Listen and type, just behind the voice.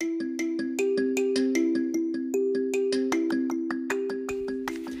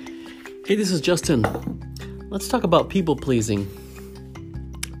Hey, this is Justin. Let's talk about people pleasing.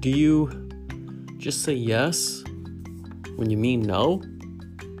 Do you just say yes when you mean no?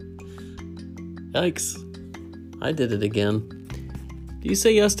 Yikes, I did it again. Do you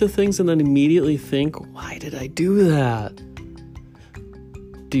say yes to things and then immediately think, why did I do that?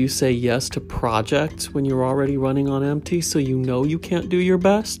 Do you say yes to projects when you're already running on empty so you know you can't do your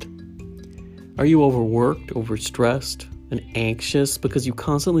best? Are you overworked, overstressed, and anxious because you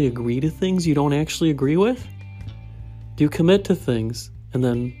constantly agree to things you don't actually agree with? Do you commit to things and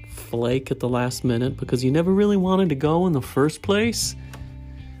then flake at the last minute because you never really wanted to go in the first place?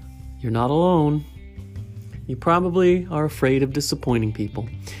 You're not alone. You probably are afraid of disappointing people.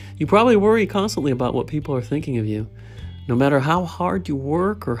 You probably worry constantly about what people are thinking of you. No matter how hard you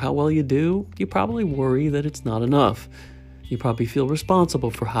work or how well you do, you probably worry that it's not enough. You probably feel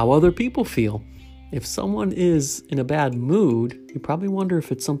responsible for how other people feel. If someone is in a bad mood, you probably wonder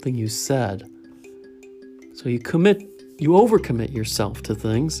if it's something you said. So you overcommit yourself to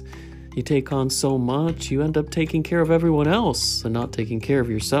things. You take on so much, you end up taking care of everyone else and not taking care of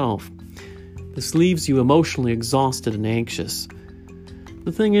yourself. This leaves you emotionally exhausted and anxious.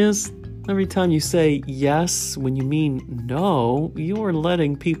 The thing is, every time you say yes when you mean no, you are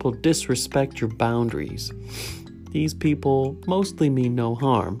letting people disrespect your boundaries. These people mostly mean no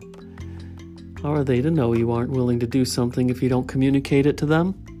harm. How are they to know you aren't willing to do something if you don't communicate it to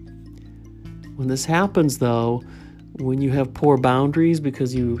them? When this happens, though, when you have poor boundaries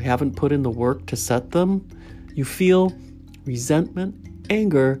because you haven't put in the work to set them, you feel resentment,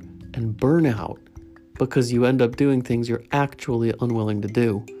 anger, and burnout because you end up doing things you're actually unwilling to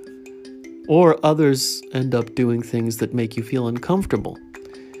do. Or others end up doing things that make you feel uncomfortable.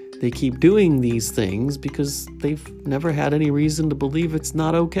 They keep doing these things because they've never had any reason to believe it's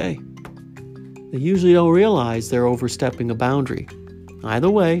not okay. They usually don't realize they're overstepping a boundary. Either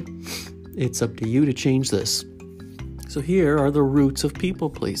way, it's up to you to change this. So here are the roots of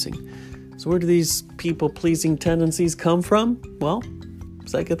people-pleasing. So where do these people-pleasing tendencies come from? Well,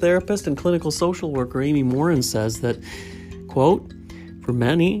 psychotherapist and clinical social worker Amy Morin says that, quote, "For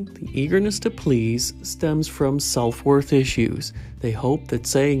many, the eagerness to please stems from self-worth issues. They hope that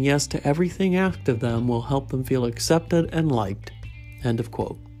saying yes to everything asked of them will help them feel accepted and liked." End of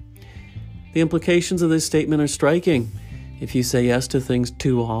quote. The implications of this statement are striking. If you say yes to things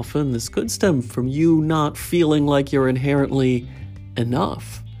too often, this could stem from you not feeling like you're inherently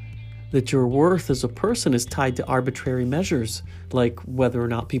enough, that your worth as a person is tied to arbitrary measures, like whether or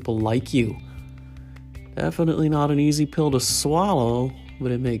not people like you. Definitely not an easy pill to swallow,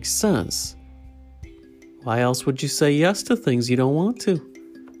 but it makes sense. Why else would you say yes to things you don't want to?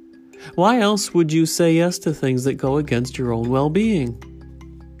 Why else would you say yes to things that go against your own well-being?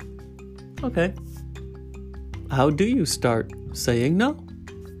 Okay. How do you start saying no?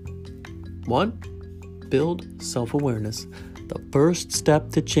 1. Build self-awareness. The first step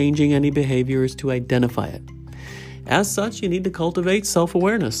to changing any behavior is to identify it. As such, you need to cultivate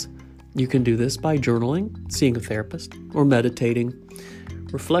self-awareness. You can do this by journaling, seeing a therapist, or meditating.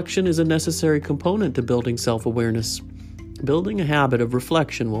 Reflection is a necessary component to building self-awareness. Building a habit of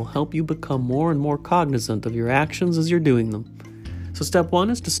reflection will help you become more and more cognizant of your actions as you're doing them. So step 1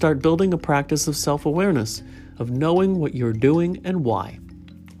 is to start building a practice of self-awareness, of knowing what you're doing and why.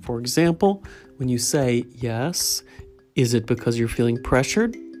 For example, when you say yes, is it because you're feeling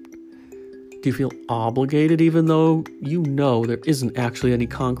pressured? Do you feel obligated even though you know there isn't actually any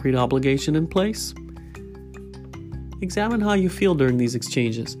concrete obligation in place? Examine how you feel during these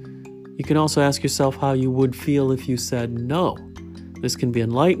exchanges. You can also ask yourself how you would feel if you said no. This can be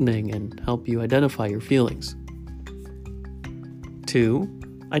enlightening and help you identify your feelings. 2.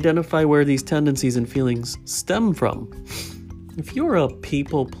 Identify where these tendencies and feelings stem from. If you're a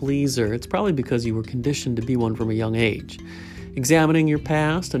people pleaser, it's probably because you were conditioned to be one from a young age. Examining your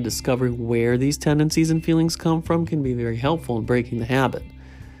past and discovering where these tendencies and feelings come from can be very helpful in breaking the habit.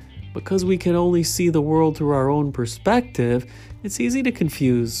 Because we can only see the world through our own perspective, it's easy to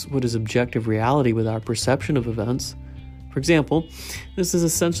confuse what is objective reality with our perception of events. For example, this is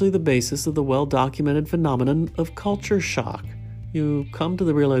essentially the basis of the well-documented phenomenon of culture shock. You come to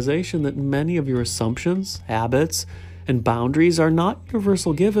the realization that many of your assumptions, habits, and boundaries are not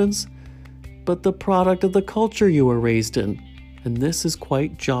universal givens, but the product of the culture you were raised in. And this is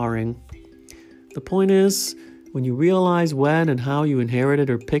quite jarring. The point is, when you realize when and how you inherited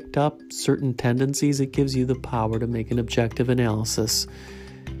or picked up certain tendencies, it gives you the power to make an objective analysis.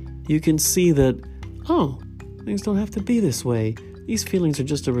 You can see that, things don't have to be this way. These feelings are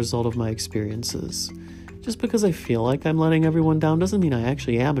just a result of my experiences. Just because I feel like I'm letting everyone down doesn't mean I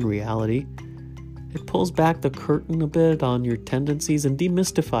actually am in reality. It pulls back the curtain a bit on your tendencies and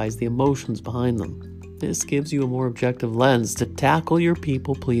demystifies the emotions behind them. This gives you a more objective lens to tackle your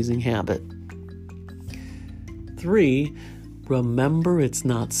people-pleasing habit. 3, remember it's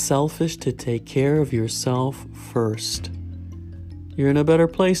not selfish to take care of yourself first. You're in a better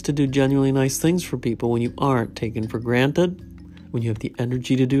place to do genuinely nice things for people when you aren't taken for granted, when you have the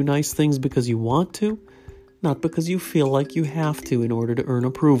energy to do nice things because you want to, not because you feel like you have to in order to earn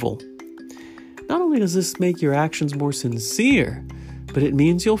approval. Not only does this make your actions more sincere, but it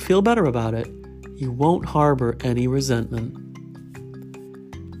means you'll feel better about it. You won't harbor any resentment.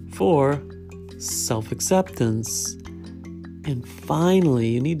 4, self-acceptance. And finally,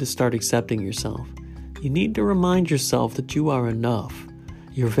 you need to start accepting yourself. You need to remind yourself that you are enough.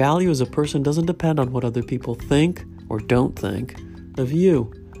 Your value as a person doesn't depend on what other people think or don't think of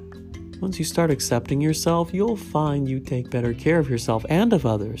you. Once you start accepting yourself, you'll find you take better care of yourself and of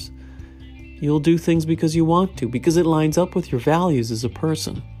others. You'll do things because you want to, because it lines up with your values as a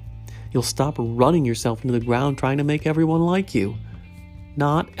person. You'll stop running yourself into the ground trying to make everyone like you.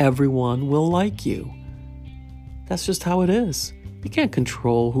 Not everyone will like you. That's just how it is. You can't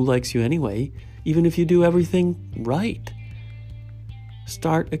control who likes you anyway, even if you do everything right.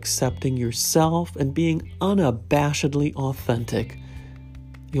 Start accepting yourself and being unabashedly authentic.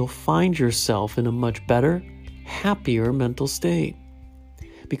 You'll find yourself in a much better, happier mental state.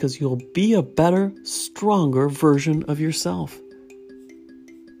 Because you'll be a better, stronger version of yourself.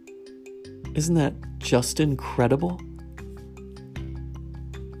 Isn't that just incredible?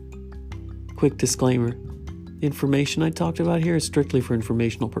 Quick disclaimer. The information I talked about here is strictly for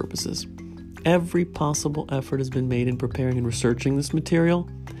informational purposes. Every possible effort has been made in preparing and researching this material,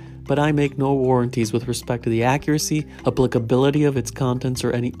 but I make no warranties with respect to the accuracy, applicability of its contents,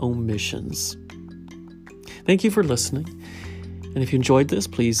 or any omissions. Thank you for listening. And if you enjoyed this,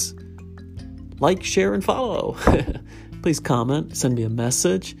 please like, share, and follow. Please comment, send me a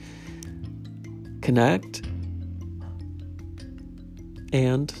message, connect,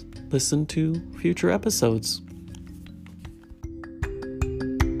 and listen to future episodes.